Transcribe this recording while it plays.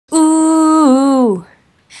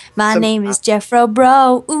My name is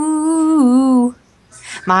Geoffrobro. Ooh.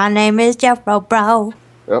 My name is Geoffrobro.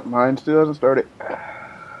 Oh, mine still hasn't started.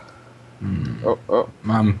 Oh.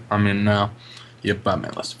 I'm in now. Yep, I'm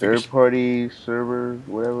in. Let's figure. Third party server,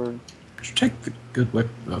 whatever. Check the good web.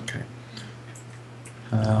 Okay.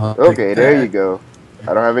 Okay, there you go.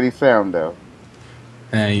 I don't have any sound though.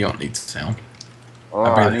 You don't need sound. Oh,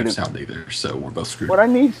 I barely have sound either, so we're both screwed. What I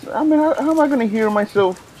mean, how am I going to hear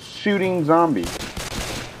myself shooting zombies?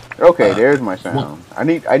 Okay, there's my sound. I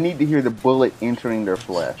need to hear the bullet entering their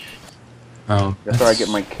flesh. Oh, that's how I get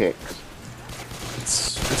my kicks.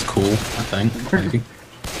 It's cool, I think. Maybe.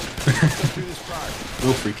 A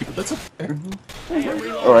little freaky, but that's okay.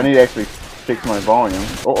 Oh, I need to actually fix my volume.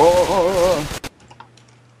 Oh.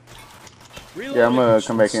 Yeah, I'm gonna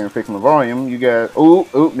come back here and fix my volume. You got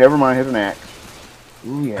ooh, never mind, here's an axe.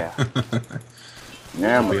 Ooh yeah.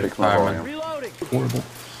 Now I'm gonna fix my volume. Horrible.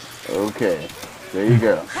 Okay, there you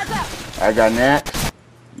go. I got an axe.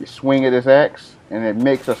 You swing at this axe, and it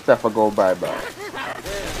makes the stuff go bye-bye.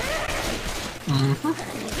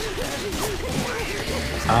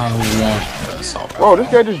 Oh, this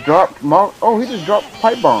guy just dropped. He just dropped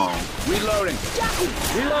pipe bomb. Reloading.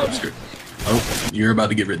 Reloading. Oh, you're about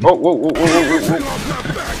to get ridden. Oh, whoa.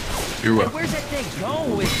 You're welcome. Where's that thing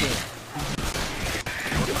going with it?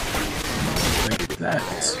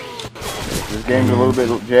 This game's a little bit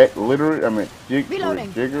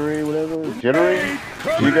jiggery, whatever. Jittery.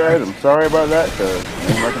 You guys, I'm sorry about that, because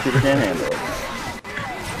my computer can't handle it.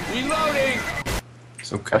 Reloading.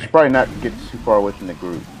 It's okay. I should probably not get too far away from the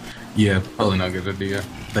group. Yeah, probably not a good idea.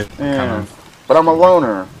 But I'm a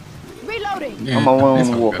loner. Reloading. Yeah, I'm a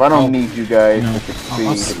lone wolf. I don't need you guys to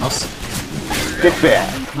succeed. Get back.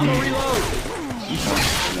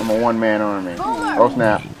 I'm a one-man army. Oh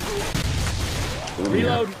snap.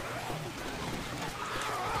 Reload.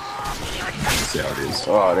 See how it is.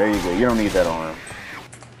 Oh, there you go. You don't need that arm.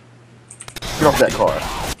 Get off that car.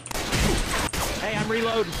 Hey, I'm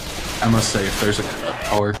reloading. I must say, if there's a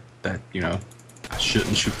color that, I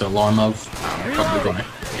shouldn't shoot the alarm of, I'm probably gonna,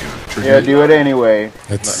 yeah, do it anyway.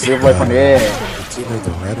 It's live life on the edge. It's either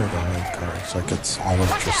the red or the white car. It's like it's all of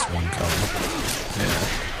just one color.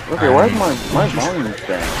 Yeah. Okay, why is my volume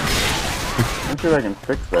down? Let me see if I can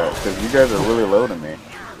fix that, because you guys are really low to me.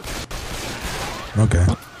 Okay.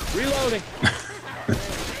 Reloading.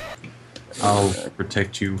 I'll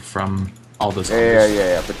protect you from all this.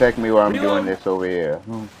 Yeah. Protect me while I'm doing this over here.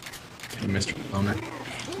 Okay, Mr. Loner.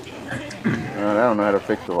 I don't know how to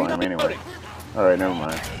fix the volume anyway. Alright, never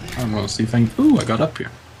mind. I'm gonna see things. Ooh, I got up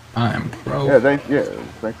here. I am pro. Yeah,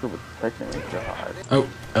 thanks for protecting me. God. Oh,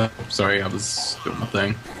 sorry, I was doing my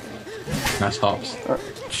thing. Nice hops.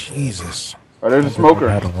 Jesus. Oh, there's a smoker.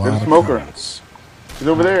 There's a smoker. He's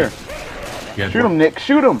over there. Shoot him, Nick.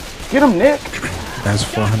 Shoot him. Get him, Nick. That's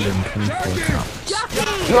 424 comments.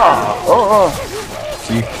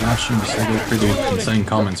 See, I shouldn't say they're pretty insane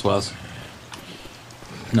comments was.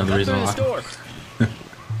 Another reason why.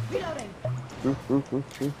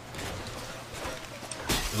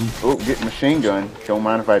 Oh, get machine gun. Don't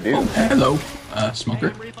mind if I do. Oh, hello,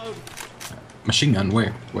 smoker. Machine gun,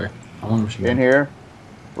 where? I want a machine gun. In here.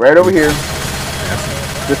 Right over here.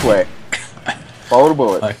 This way. Follow the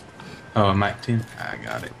bullets. Oh, a Mac 10? I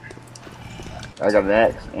got it. I got an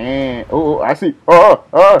axe. And I see.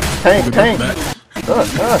 Tank.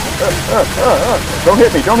 Don't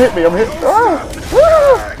hit me. I'm hit. I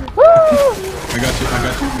got you.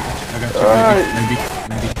 Maybe.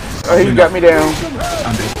 Oh, he got me down.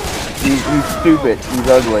 I'm dead. He's stupid. He's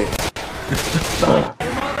ugly.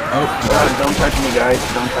 Don't touch me, guys.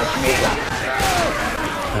 Don't touch me.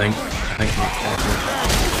 I think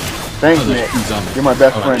Thanks, Nick. You're my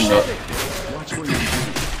best friend, Nick.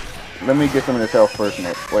 Let me get some of this health first,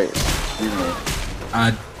 Nick. Wait, excuse me.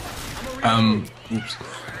 Oops.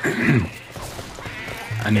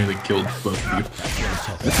 I nearly killed both of you.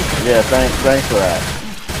 Yeah, thanks for that.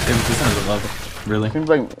 This sounds love. Really? Seems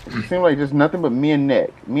like just nothing but me and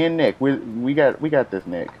Nick. We got this,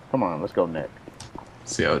 Nick. Come on, let's go, Nick.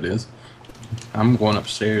 See how it is. I'm going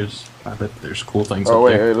upstairs. I bet there's cool things up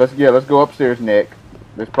there. Let's go upstairs, Nick.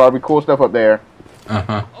 There's probably cool stuff up there.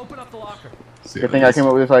 Open up the locker. Good thing I came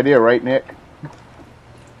up with this idea, right, Nick?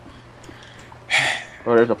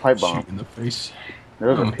 Oh, there's a pipe bomb. Shoot in the face.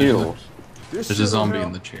 There's a pills. There's a zombie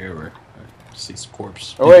in the chair where I see his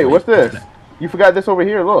corpse. Oh wait, what's this? You forgot this over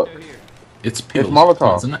here. Look. It's pills. It's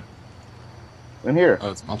Molotov. Isn't it? In here.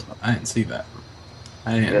 Oh, it's Molotov. I didn't see that.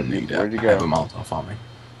 I didn't need to have a Molotov on me.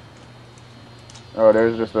 Oh,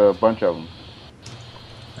 there's just a bunch of them.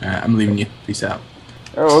 Alright, I'm leaving you. Peace out.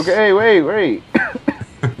 Oh, okay. Wait.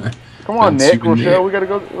 Come on, Nick. Rochelle, we gotta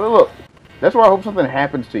go. Look. That's why I hope something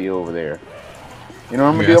happens to you over there. You know what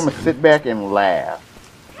I'm gonna do? I'm gonna sit back and laugh.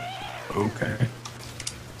 Okay.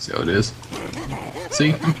 See how it is.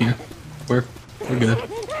 See, I'm here. We're good.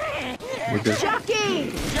 We're good.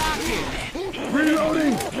 Jockey!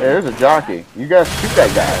 Reloading! There's a jockey. You guys shoot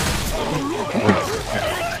that guy.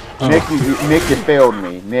 Oh. Nick, you failed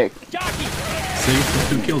me. Nick. Jockey!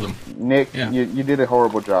 See, who killed him? Nick, Yeah. you did a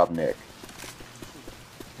horrible job, Nick.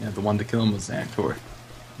 Yeah, the one to kill him was Xanator.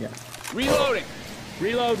 Yeah. Reloading!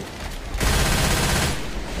 Reload!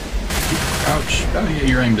 Crouch. Oh yeah,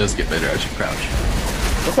 your aim does get better as you crouch.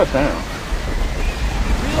 What's that sound?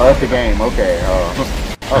 Oh, that's the game. Okay.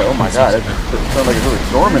 Oh my God! It sounds like it's really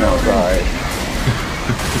storming outside.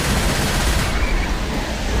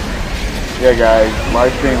 Yeah, guys, live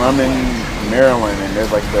stream. I'm in Maryland, and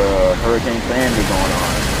there's like the Hurricane Sandy going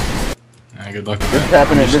on. Good luck with This that.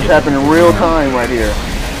 happened in real time right here.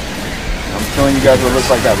 I'm showing you guys what it looks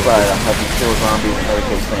like outside. I'm having to kill zombies and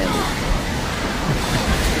Hurricane Sandy.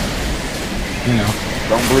 You know.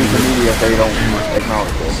 Don't believe the media if they don't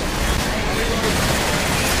acknowledge this.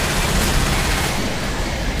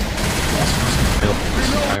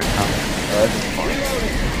 That's fun.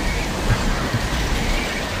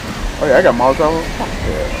 Oh yeah, I got Molotov. Fuck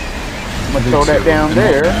yeah. I'm gonna throw that down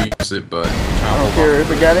there. Use it, but I don't care if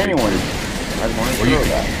it got anyone. I just want to throw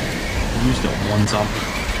that. You used it one zombie.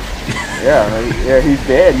 Yeah, he's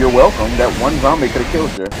dead. You're welcome. That one zombie could have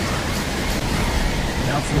killed you.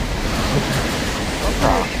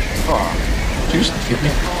 Just hit me.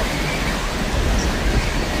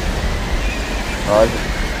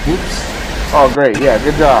 Whoops. Oh, great. Yeah,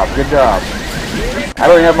 good job. Good job. I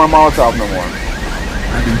don't even have my Molotov no more.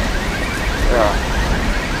 I do. Yeah.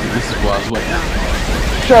 This is what I was waiting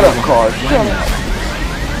for. Shut up, car. Shut up.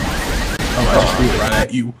 Oh, I just threw it right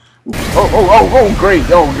at you. Oh, great.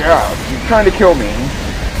 Oh, yeah. You're trying to kill me.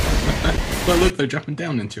 But look, they're jumping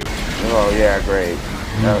down into it. Oh, yeah, great.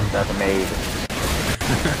 That's amazing.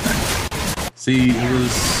 See, it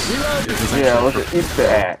was Yeah, look at eat the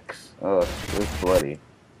axe. Oh, it's bloody.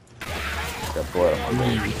 Got blood on my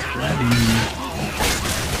leg.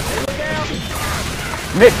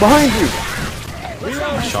 Nick, behind you!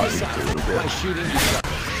 I shot you a little bit.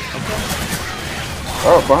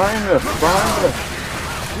 Oh, behind us! Behind us!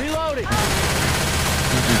 Reloading!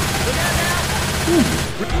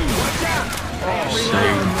 Say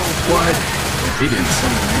what? He didn't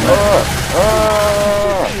say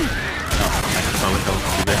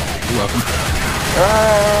You're welcome.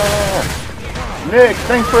 Nick,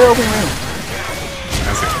 thanks for helping me.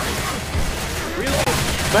 That's it.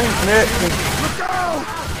 Thanks, Nick.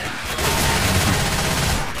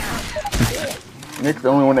 Nick's the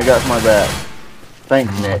only one that got my back.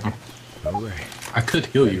 Thanks, Nick. I could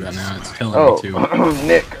heal you right now. It's killing Oh, me too.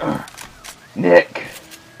 Nick. Nick.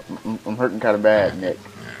 I'm hurting kind of bad, Nick.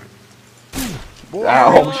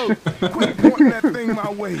 Ouch. Quit pointing that thing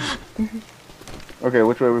my way. Okay,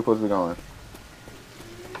 which way are we supposed to be going?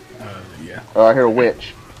 Yeah. Oh, I hear a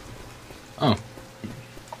witch. Oh.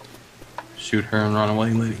 Shoot her and run away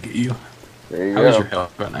and let it get you. There you How go. is your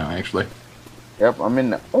health right now, actually? Yep, I'm in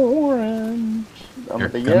the orange. I'm Here,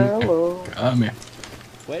 at the come yellow. here. Come here.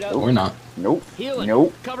 Wait up. Or not. Nope. Healing.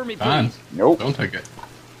 Nope. Cover me, Fine. please. Nope. Don't take it.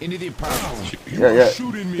 Into the apartment. Shoot you. Yeah,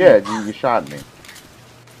 shooting me. yeah, you shot me.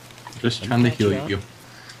 Just trying to heal you.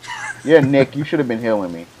 Yeah, Nick, you should have been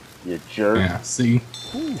healing me. You jerk. Yeah, see?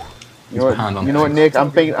 You know what? behind on You know what, things. Nick?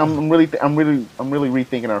 I'm thinking. I'm really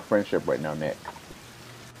rethinking our friendship right now, Nick.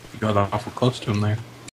 You got awful close to him there.